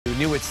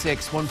New at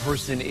 6, one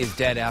person is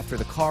dead after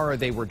the car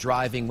they were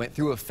driving went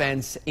through a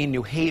fence in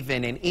New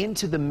Haven and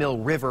into the Mill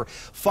River.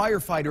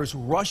 Firefighters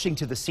rushing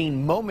to the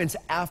scene moments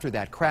after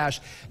that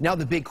crash. Now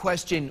the big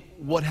question,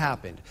 what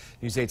happened?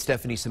 News 8's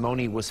Stephanie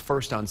Simoni was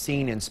first on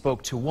scene and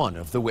spoke to one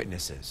of the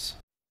witnesses.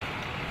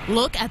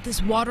 Look at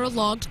this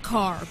waterlogged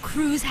car.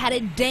 Crews had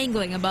it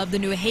dangling above the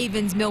New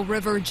Haven's Mill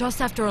River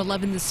just after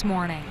 11 this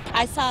morning.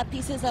 I saw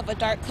pieces of a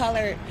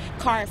dark-colored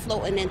car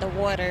floating in the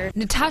water.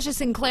 Natasha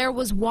Sinclair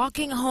was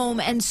walking home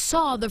and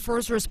saw the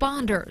first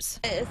responders.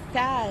 It's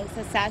sad. It's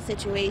a sad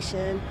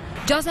situation.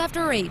 Just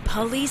after 8,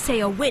 police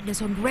say a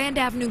witness on Grand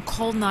Avenue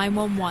called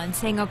 911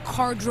 saying a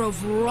car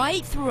drove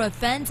right through a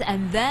fence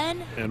and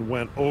then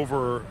went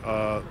over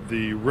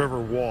the river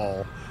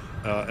wall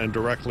and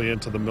directly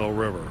into the Mill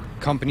River.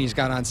 Companies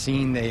got on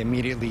scene. They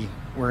immediately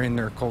were in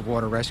their cold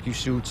water rescue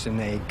suits and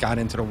they got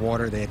into the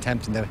water. They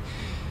attempted to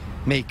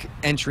make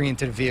entry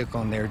into the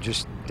vehicle and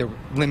they're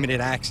limited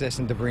access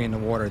and debris in the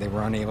water. They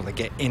were unable to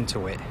get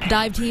into it.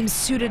 Dive teams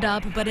suited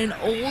up, but an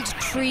old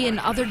tree and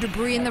other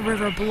debris in the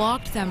river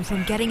blocked them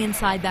from getting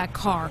inside that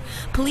car.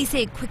 Police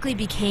say it quickly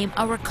became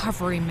a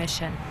recovery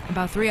mission.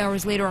 About 3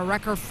 hours later, a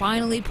wrecker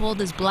finally pulled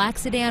his black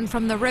sedan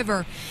from the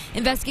river.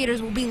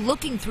 Investigators will be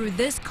looking through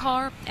this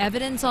car,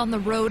 evidence on the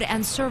road,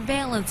 and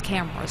surveillance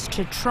cameras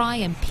to try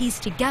and piece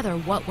together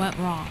what went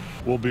wrong.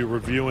 We'll be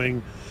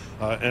reviewing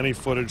any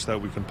footage that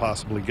we can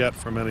possibly get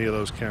from any of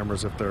those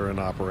cameras if they're in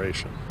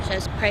operation.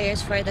 Just prayers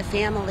for the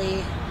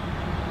family.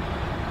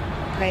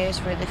 Prayers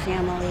for the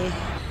family.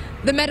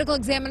 The medical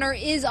examiner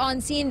is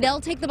on scene.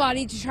 They'll take the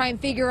body to try and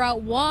figure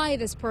out why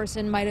this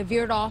person might have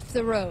veered off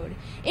the road.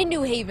 In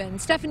New Haven,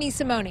 Stephanie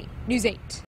Simoni, News 8.